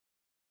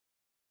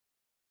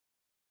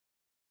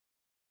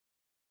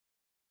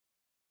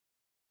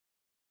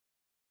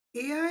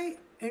AI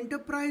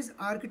enterprise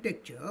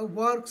architecture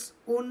works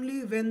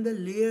only when the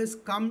layers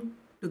come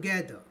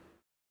together.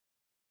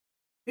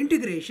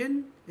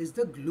 Integration is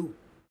the glue.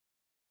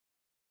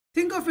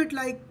 Think of it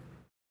like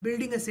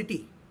building a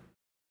city.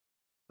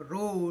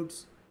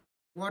 Roads,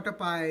 water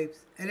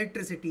pipes,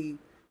 electricity,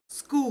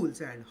 schools,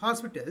 and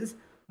hospitals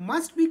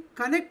must be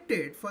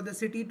connected for the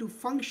city to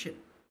function.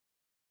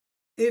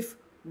 If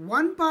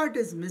one part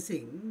is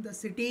missing, the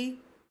city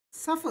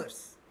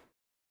suffers.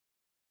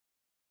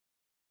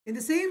 In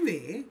the same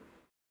way,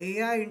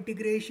 AI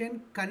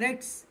integration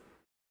connects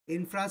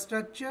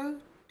infrastructure,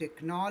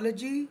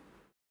 technology,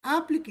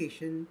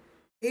 application,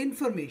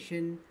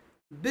 information,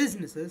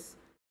 businesses,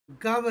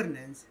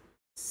 governance,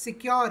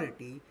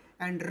 security,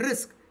 and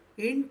risk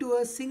into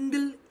a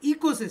single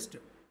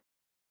ecosystem.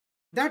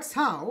 That's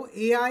how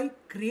AI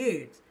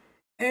creates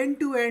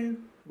end to end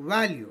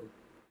value,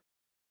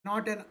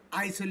 not an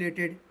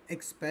isolated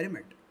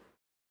experiment.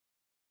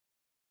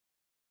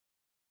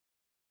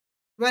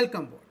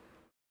 Welcome board.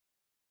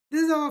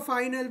 This is our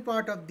final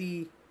part of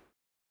the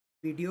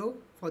video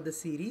for the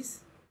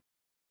series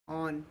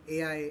on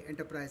AI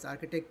enterprise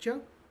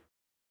architecture.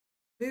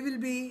 We will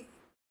be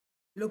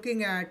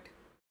looking at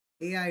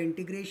AI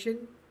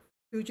integration,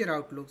 future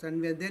outlooks,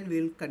 and then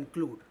we'll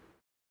conclude.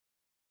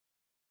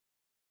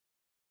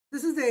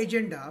 This is the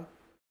agenda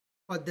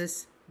for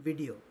this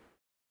video.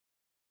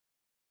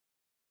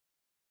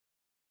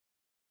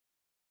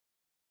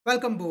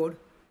 Welcome board.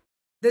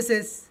 This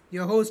is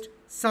your host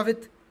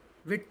Savit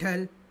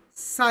Vitthal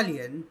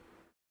Salian.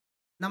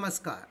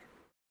 Namaskar.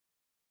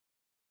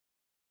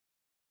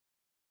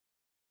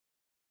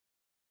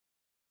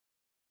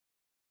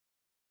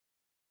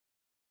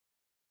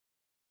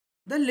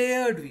 The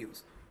layered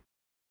views.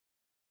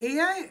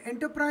 AI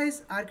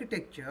enterprise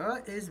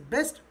architecture is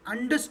best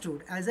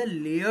understood as a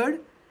layered,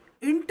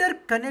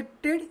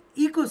 interconnected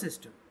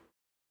ecosystem,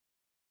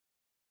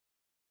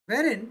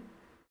 wherein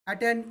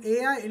at an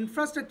AI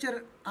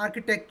infrastructure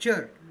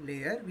architecture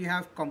layer, we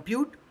have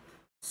compute,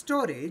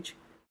 storage,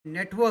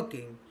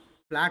 networking,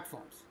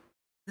 platforms.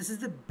 This is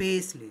the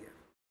base layer.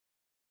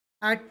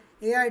 At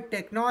AI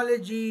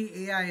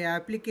technology, AI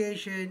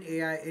application,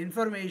 AI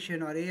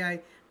information, or AI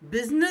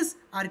business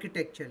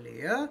architecture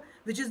layer,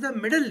 which is the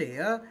middle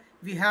layer,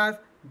 we have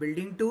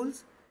building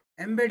tools,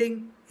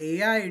 embedding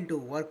AI into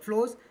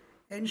workflows,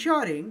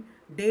 ensuring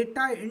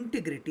data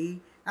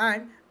integrity,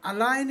 and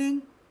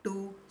aligning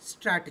to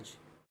strategy.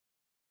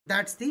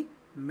 That's the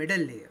middle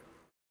layer.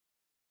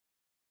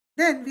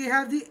 Then we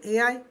have the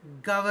AI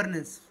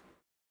governance,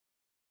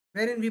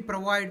 wherein we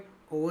provide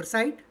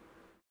oversight,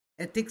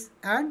 ethics,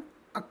 and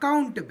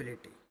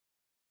accountability.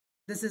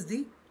 This is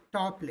the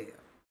top layer.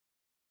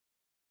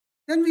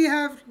 Then we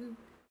have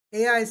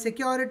AI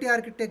security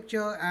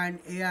architecture and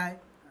AI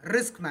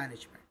risk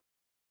management,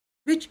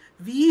 which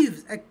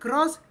weaves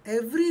across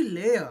every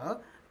layer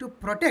to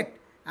protect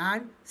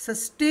and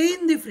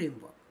sustain the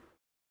framework.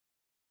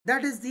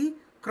 That is the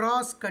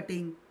cross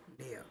cutting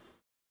layer.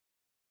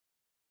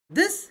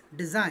 This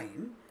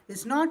design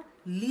is not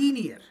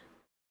linear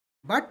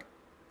but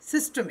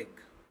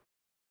systemic.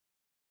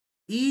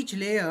 Each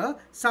layer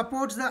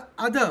supports the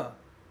other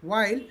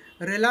while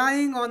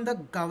relying on the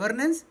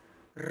governance,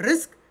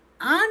 risk,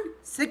 and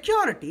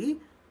security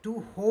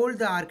to hold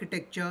the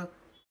architecture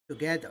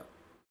together.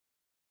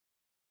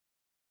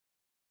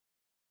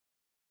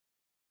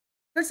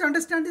 Let's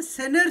understand the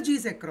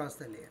synergies across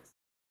the layers.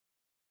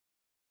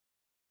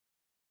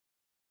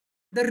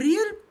 The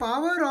real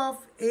power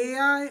of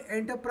AI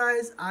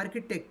enterprise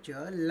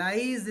architecture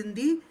lies in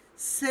the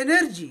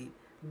synergy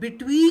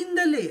between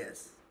the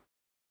layers.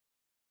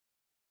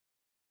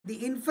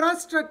 The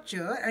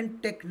infrastructure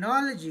and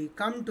technology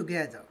come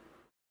together,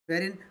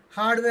 wherein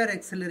hardware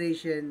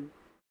acceleration,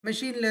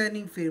 machine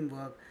learning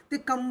framework, they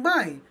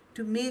combine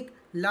to make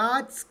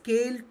large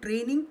scale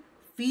training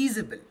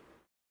feasible.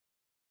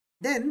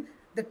 Then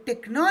the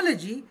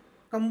technology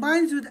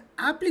combines with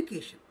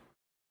application,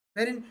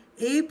 wherein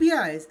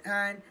APIs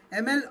and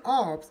ML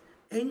ops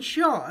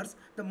ensures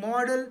the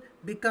model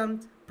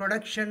becomes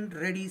production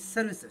ready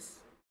services.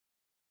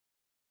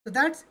 So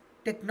that's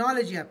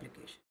technology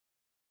application.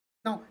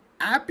 Now,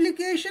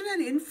 application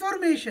and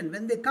information,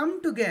 when they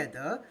come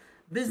together,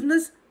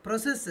 business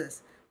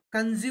processes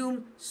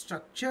consume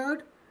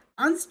structured,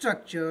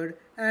 unstructured,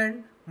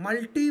 and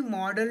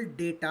multi-model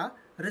data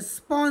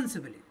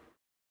responsibly.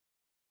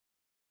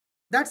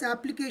 That's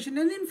application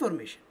and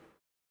information.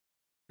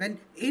 When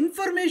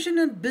information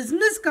and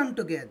business come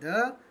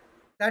together,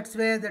 that's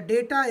where the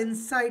data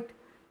insight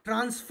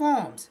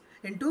transforms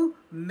into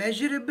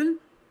measurable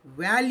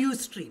value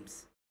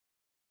streams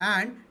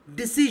and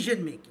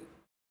decision making.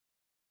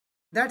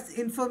 That's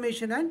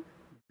information and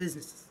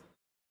businesses.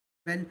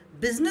 When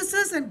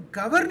businesses and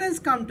governance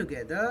come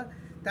together,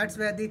 that's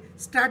where the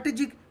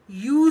strategic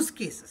use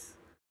cases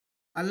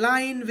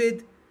align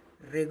with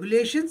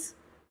regulations,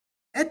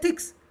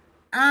 ethics,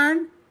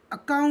 and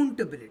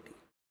accountability.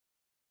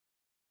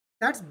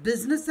 That's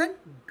business and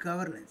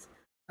governance.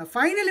 Now,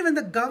 finally, when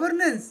the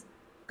governance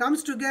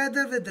comes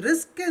together with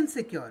risk and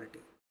security,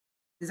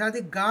 these are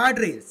the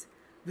guardrails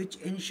which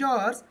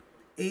ensures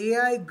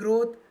AI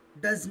growth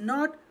does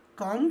not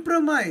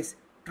compromise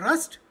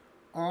trust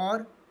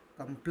or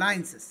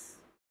compliances.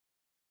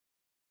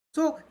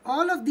 So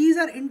all of these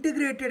are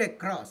integrated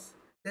across.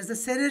 There's a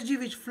synergy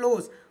which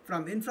flows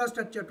from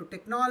infrastructure to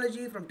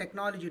technology, from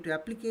technology to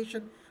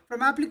application,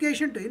 from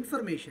application to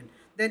information,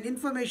 then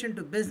information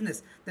to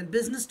business, then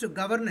business to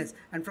governance,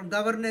 and from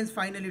governance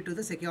finally to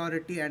the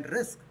security and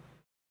risk.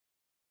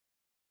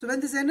 So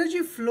when this energy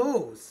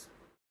flows,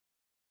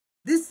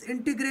 this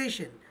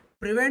integration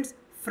prevents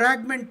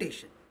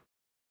fragmentation.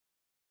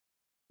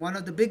 One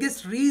of the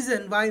biggest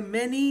reasons why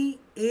many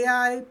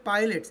AI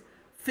pilots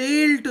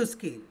fail to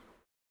scale.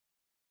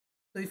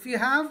 So if you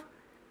have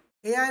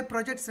AI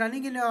projects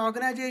running in your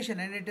organization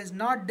and it is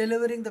not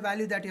delivering the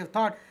value that you have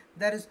thought,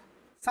 there is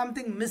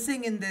something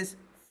missing in this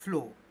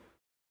flow.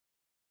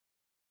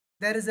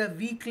 There is a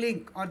weak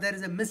link or there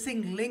is a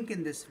missing link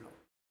in this flow.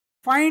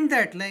 Find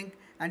that link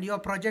and your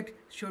project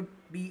should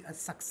be a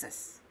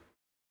success.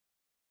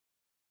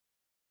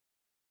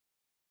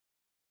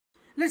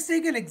 Let's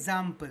take an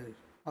example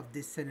of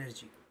this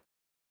synergy.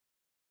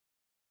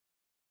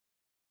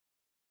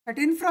 At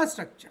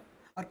infrastructure,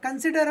 or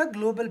consider a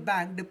global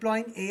bank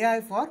deploying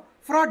AI for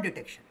fraud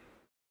detection.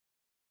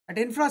 At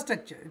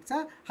infrastructure, it's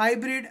a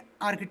hybrid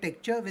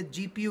architecture with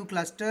GPU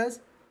clusters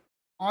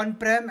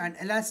on-prem and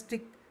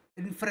elastic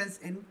inference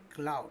in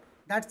cloud.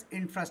 That's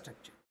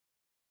infrastructure.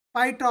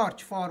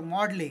 PyTorch for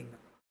modeling,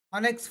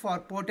 Onyx for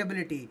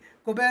portability,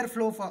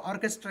 Kuberflow for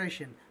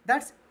orchestration.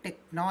 That's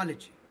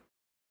technology.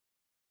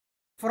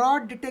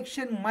 Fraud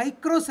detection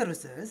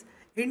microservices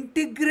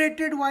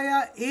integrated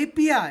via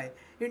API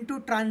into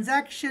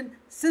transaction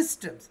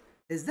systems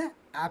is the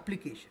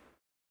application.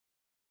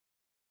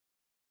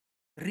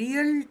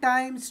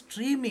 Real-time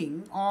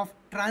streaming of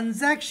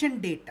transaction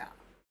data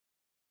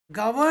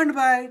governed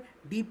by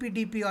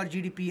DPDP or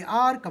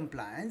GDPR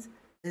compliance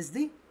is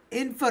the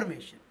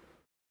information.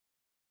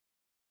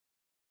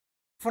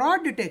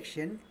 Fraud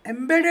detection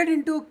embedded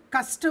into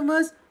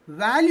customers'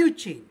 value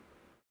chain,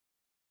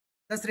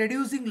 thus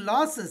reducing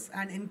losses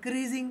and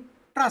increasing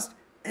trust,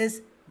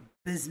 is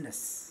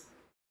business.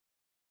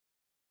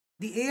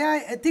 The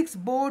AI ethics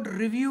board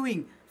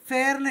reviewing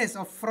fairness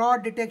of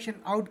fraud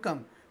detection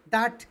outcome,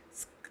 that's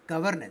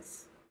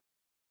governance.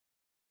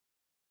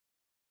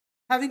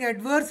 Having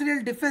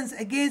adversarial defense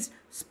against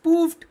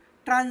spoofed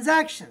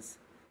transactions,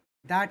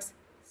 that's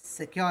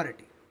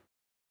security.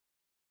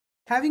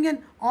 Having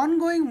an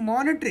ongoing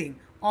monitoring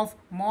of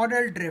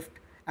model drift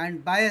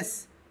and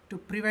bias to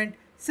prevent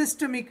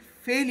systemic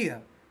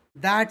failure,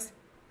 that's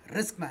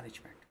risk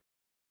management.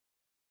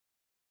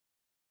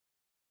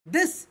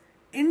 This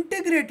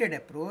integrated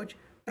approach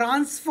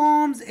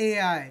transforms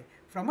AI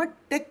from a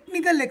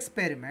technical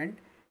experiment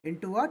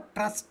into a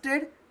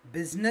trusted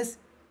business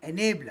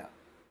enabler.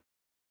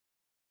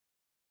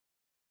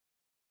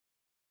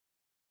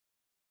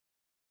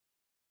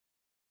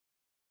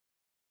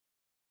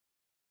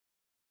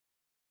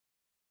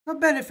 The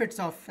benefits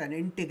of an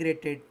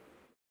integrated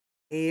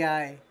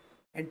AI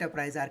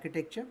enterprise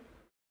architecture.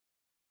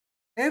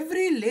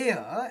 Every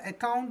layer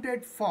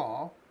accounted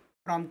for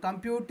from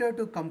computer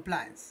to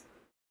compliance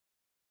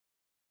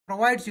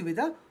provides you with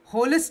a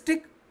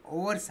holistic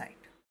oversight.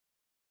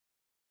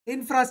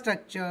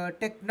 Infrastructure,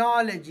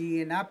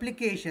 technology, and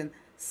application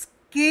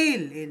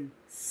scale in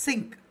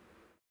sync.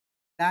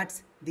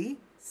 That's the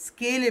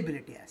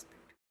scalability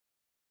aspect.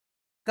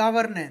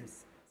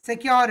 Governance,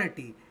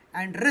 security,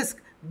 and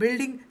risk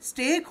building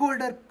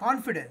stakeholder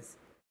confidence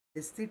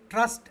is the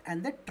trust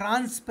and the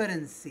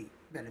transparency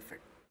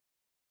benefit.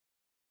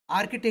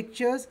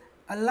 Architectures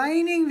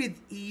aligning with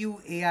EU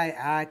AI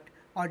Act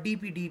or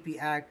DPDP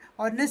Act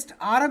or NIST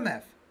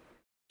RMF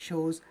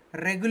shows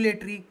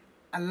regulatory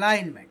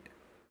alignment.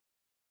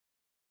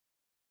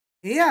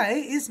 AI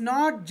is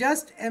not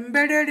just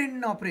embedded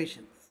in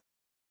operations.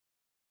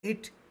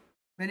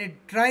 When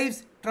it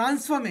drives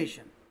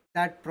transformation,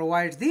 that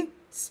provides the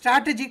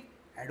strategic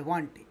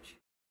advantage.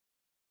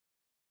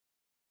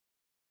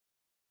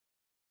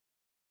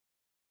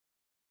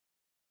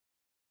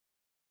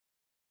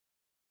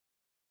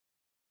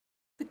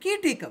 The key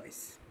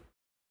takeaways.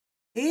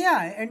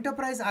 AI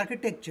enterprise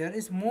architecture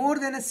is more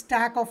than a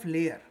stack of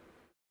layers.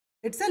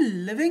 It's a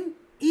living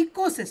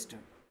ecosystem.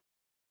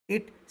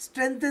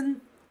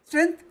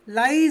 Strength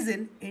lies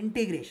in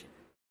integration,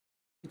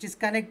 which is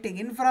connecting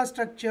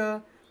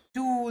infrastructure,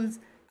 tools,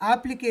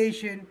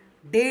 application,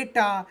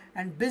 data,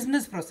 and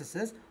business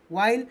processes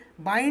while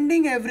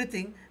binding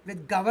everything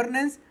with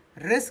governance,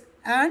 risk,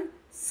 and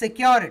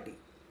security.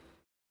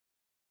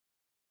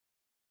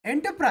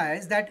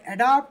 Enterprise that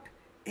adopt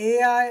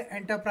AI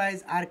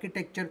enterprise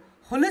architecture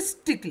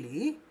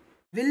holistically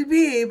will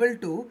be able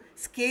to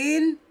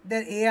scale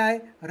their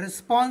AI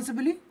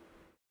responsibly,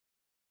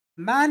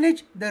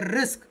 manage the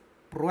risk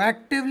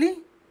proactively,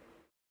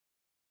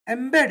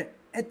 embed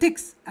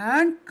ethics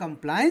and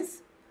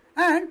compliance,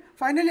 and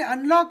finally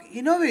unlock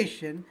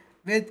innovation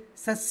with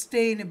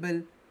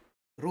sustainable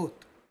growth.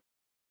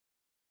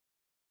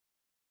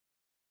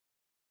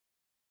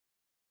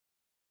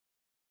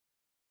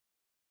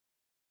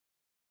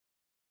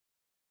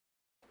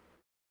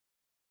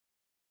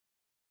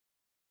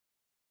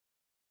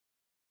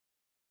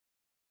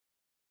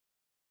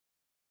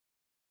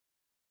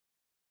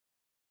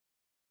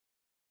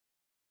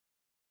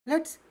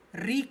 Let's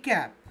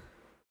recap.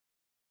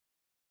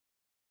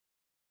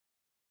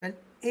 Well,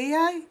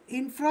 AI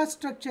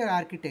infrastructure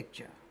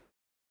architecture.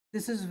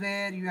 This is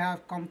where you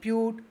have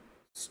compute,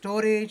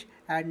 storage,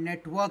 and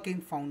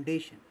networking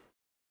foundation.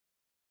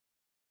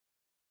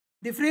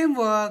 The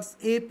frameworks,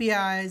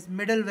 APIs,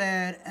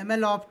 middleware,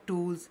 MLOps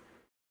tools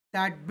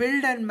that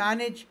build and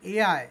manage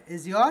AI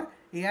is your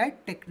AI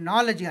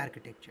technology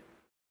architecture.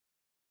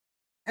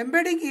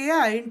 Embedding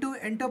AI into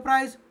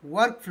enterprise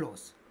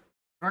workflows,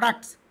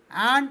 products,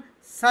 and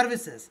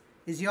services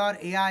is your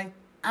AI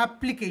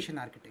application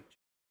architecture.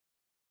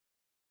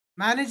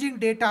 Managing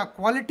data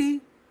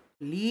quality,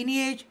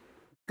 lineage,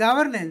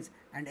 governance,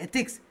 and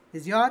ethics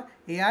is your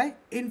AI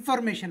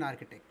information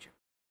architecture.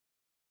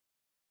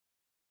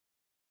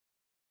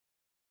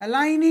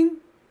 Aligning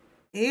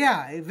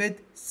AI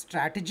with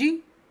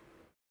strategy,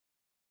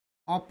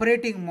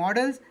 operating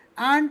models,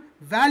 and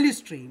value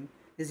stream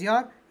is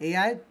your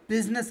AI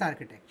business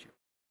architecture.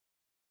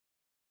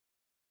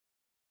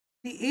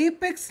 The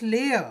apex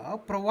layer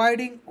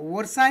providing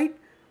oversight,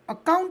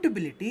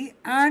 accountability,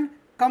 and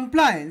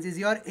compliance is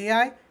your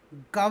AI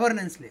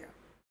governance layer.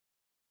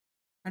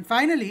 And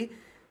finally,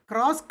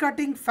 cross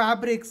cutting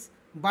fabrics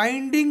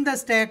binding the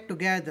stack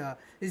together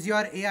is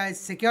your AI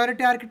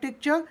security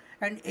architecture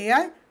and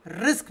AI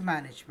risk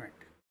management.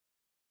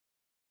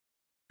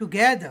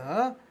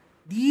 Together,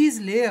 these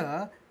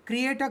layers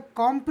create a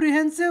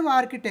comprehensive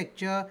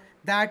architecture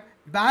that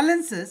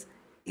balances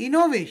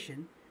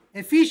innovation,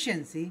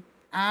 efficiency,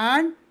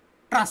 and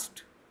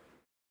trust.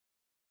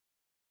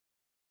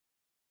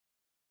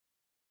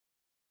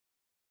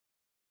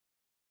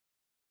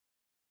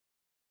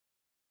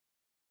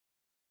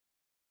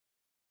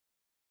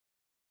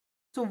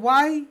 So,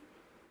 why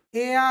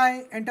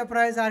AI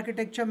enterprise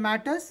architecture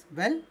matters?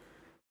 Well,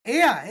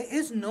 AI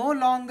is no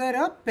longer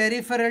a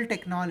peripheral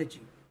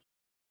technology.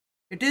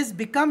 It is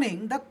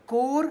becoming the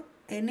core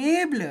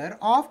enabler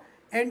of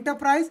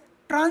enterprise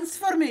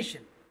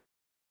transformation.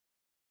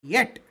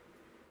 Yet,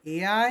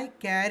 AI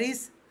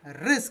carries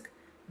risk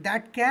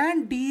that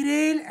can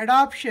derail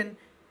adoption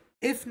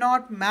if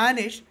not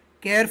managed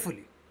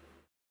carefully.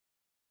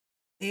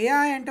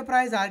 AI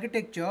enterprise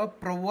architecture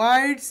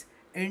provides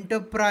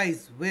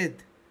enterprise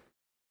with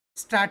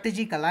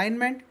strategic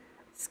alignment,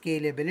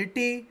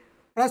 scalability,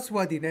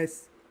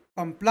 trustworthiness,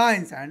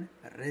 compliance, and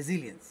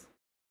resilience.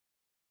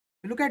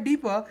 If you look at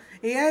deeper,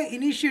 AI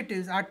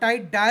initiatives are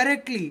tied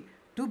directly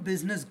to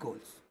business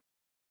goals.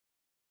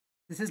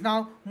 This is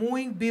now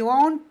moving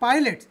beyond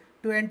pilots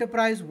to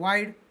enterprise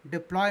wide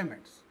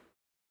deployments.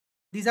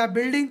 These are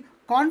building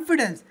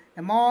confidence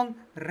among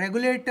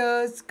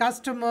regulators,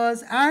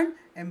 customers, and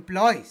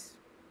employees.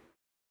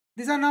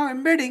 These are now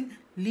embedding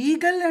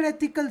legal and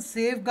ethical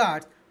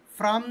safeguards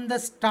from the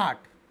start,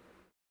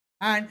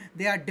 and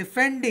they are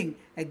defending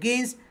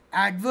against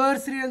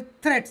adversarial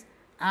threats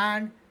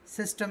and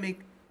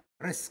systemic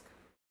risk.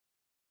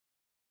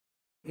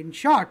 In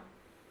short,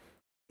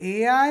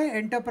 AI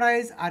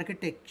enterprise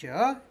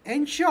architecture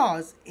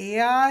ensures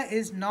AI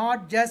is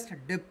not just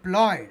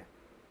deployed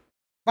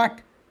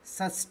but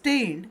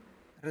sustained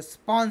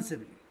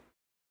responsibly.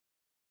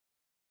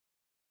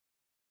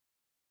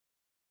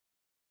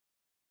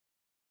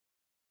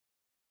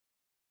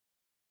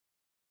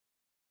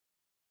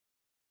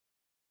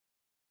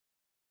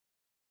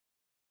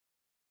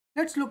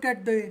 Let's look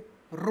at the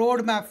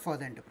roadmap for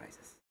the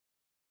enterprises.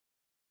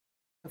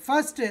 The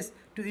first is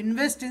to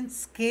invest in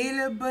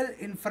scalable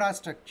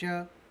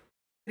infrastructure,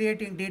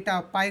 creating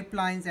data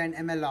pipelines and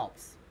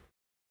MLOps.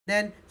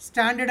 Then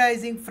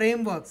standardizing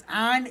frameworks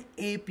and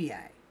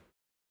API.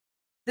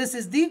 This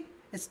is the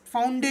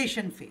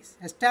foundation phase,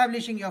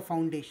 establishing your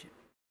foundation.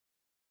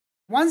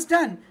 Once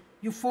done,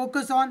 you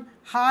focus on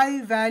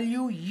high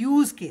value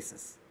use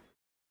cases.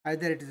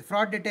 Either it is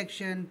fraud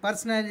detection,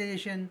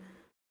 personalization,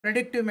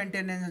 predictive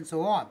maintenance, and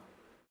so on.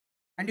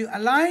 And you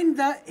align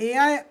the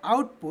AI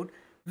output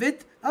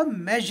with a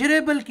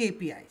measurable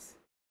KPIs.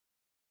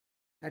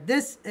 That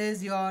this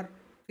is your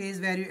phase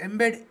where you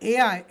embed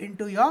AI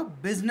into your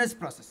business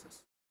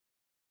processes.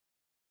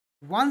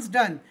 Once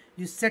done,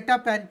 you set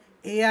up an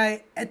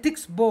AI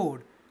ethics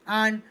board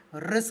and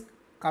risk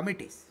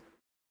committees.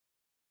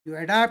 You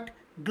adapt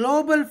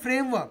global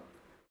framework,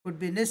 could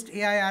be NIST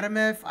AI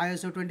RMF,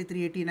 ISO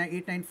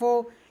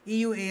 2389894,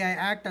 EU AI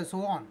Act, and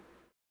so on.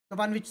 The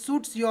one which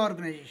suits your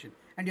organization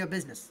and your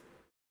business.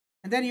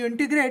 And then you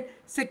integrate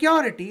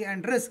security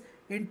and risk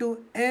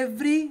into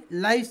every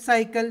life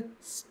cycle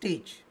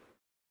stage.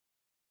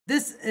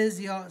 This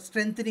is your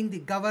strengthening the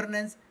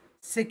governance,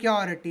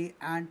 security,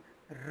 and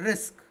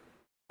risk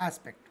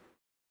aspect.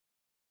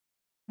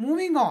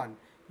 Moving on,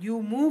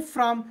 you move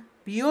from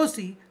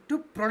POC to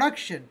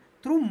production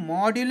through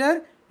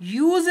modular,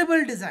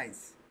 usable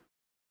designs.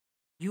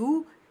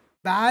 You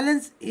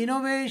balance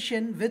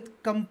innovation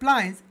with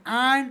compliance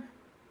and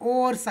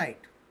oversight.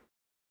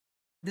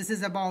 This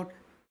is about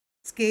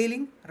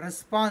scaling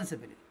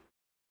responsibly.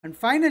 And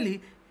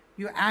finally,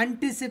 you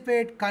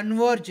anticipate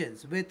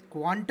convergence with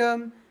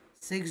quantum,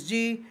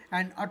 6G,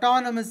 and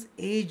autonomous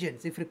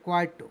agents if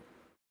required to.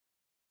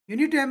 You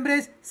need to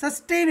embrace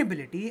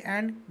sustainability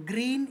and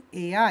green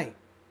AI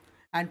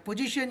and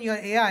position your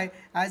AI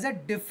as a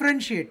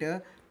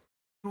differentiator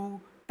through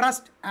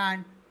trust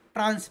and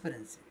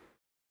transparency.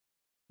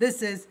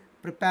 This is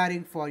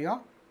preparing for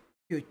your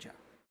future.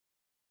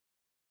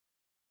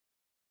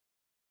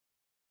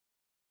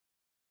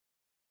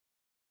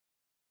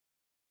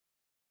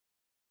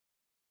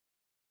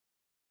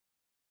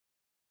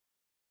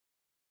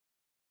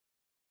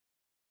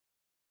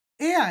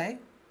 AI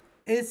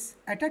is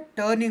at a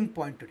turning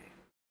point today.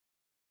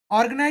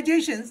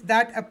 Organizations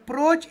that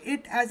approach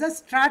it as a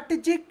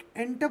strategic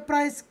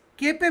enterprise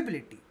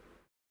capability,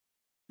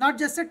 not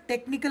just a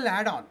technical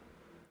add on,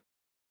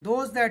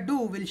 those that do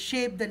will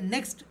shape the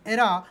next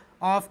era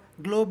of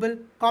global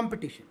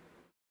competition.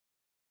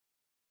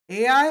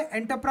 AI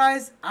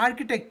enterprise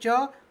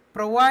architecture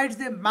provides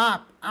the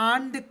map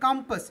and the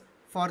compass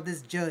for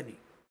this journey.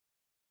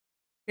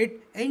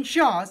 It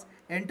ensures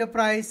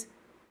enterprise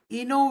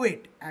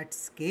innovate at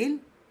scale,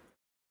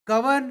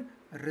 govern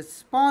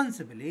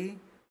responsibly,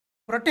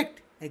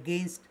 protect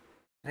against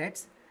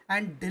threats,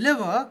 and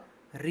deliver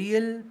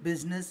real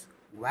business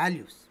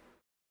values.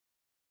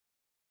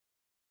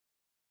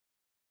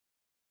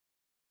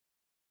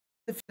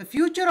 The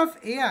future of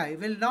AI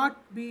will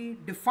not be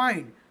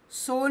defined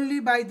solely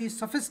by the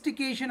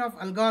sophistication of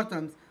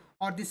algorithms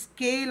or the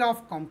scale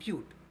of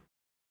compute.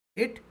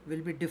 It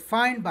will be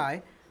defined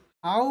by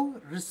how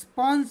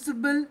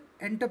responsible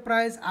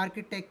enterprise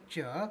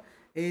architecture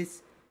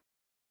is,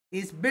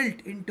 is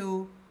built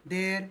into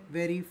their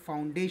very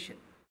foundation.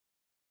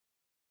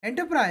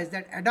 Enterprise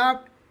that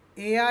adopt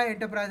AI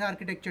enterprise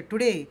architecture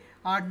today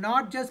are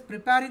not just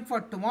preparing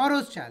for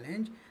tomorrow's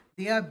challenge,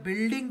 they are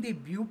building the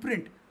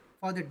blueprint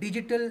for the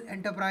digital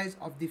enterprise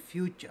of the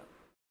future.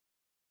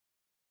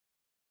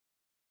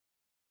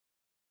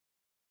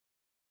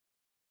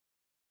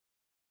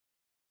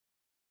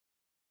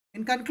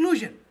 In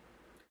conclusion,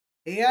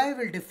 AI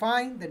will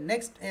define the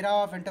next era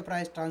of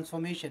enterprise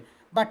transformation,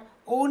 but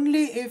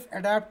only if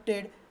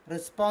adapted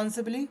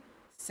responsibly,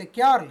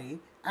 securely,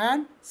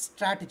 and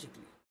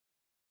strategically.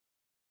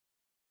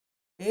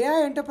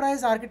 AI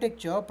enterprise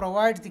architecture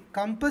provides the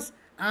compass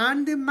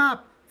and the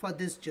map for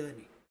this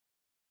journey.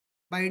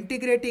 By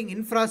integrating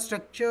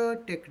infrastructure,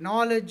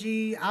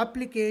 technology,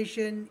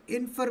 application,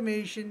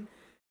 information,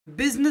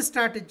 business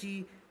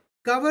strategy,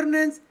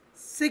 governance,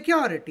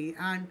 security,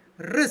 and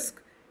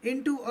risk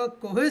into a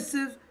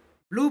cohesive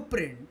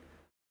blueprint,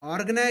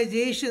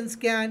 organizations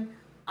can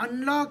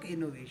unlock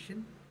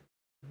innovation,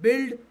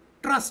 build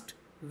trust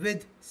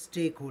with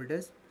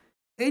stakeholders,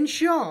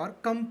 ensure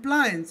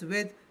compliance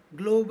with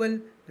global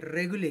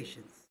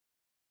regulations,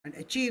 and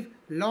achieve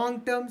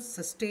long term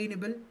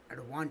sustainable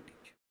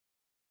advantage.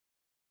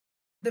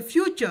 The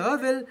future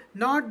will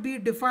not be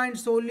defined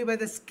solely by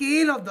the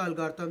scale of the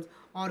algorithms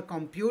or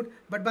compute,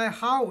 but by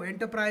how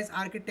enterprise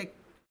architect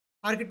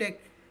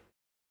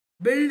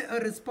build a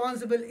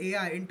responsible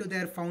AI into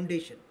their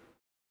foundation.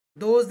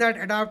 Those that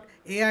adopt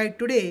AI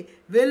today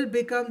will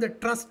become the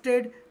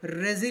trusted,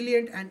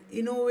 resilient, and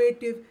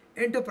innovative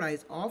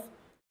enterprise of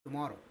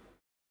tomorrow.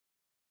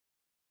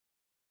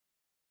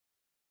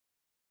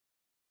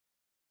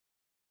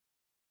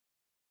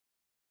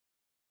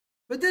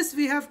 With this,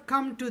 we have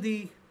come to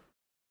the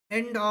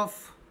end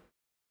of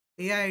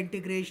AI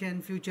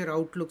integration future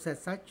outlooks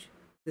as such.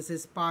 This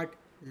is part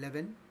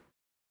 11.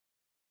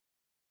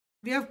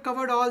 We have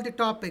covered all the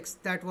topics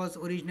that was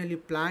originally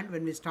planned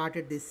when we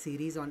started this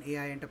series on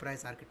AI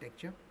enterprise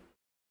architecture.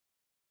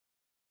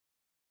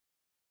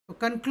 So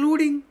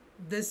concluding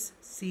this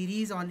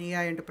series on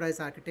AI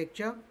enterprise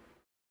architecture,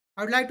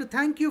 I would like to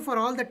thank you for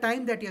all the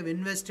time that you have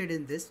invested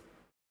in this.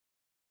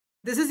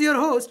 This is your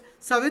host,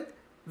 Savit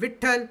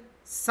Vittal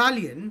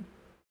Salian.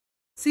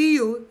 See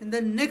you in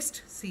the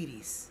next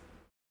series.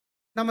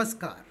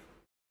 Namaskar.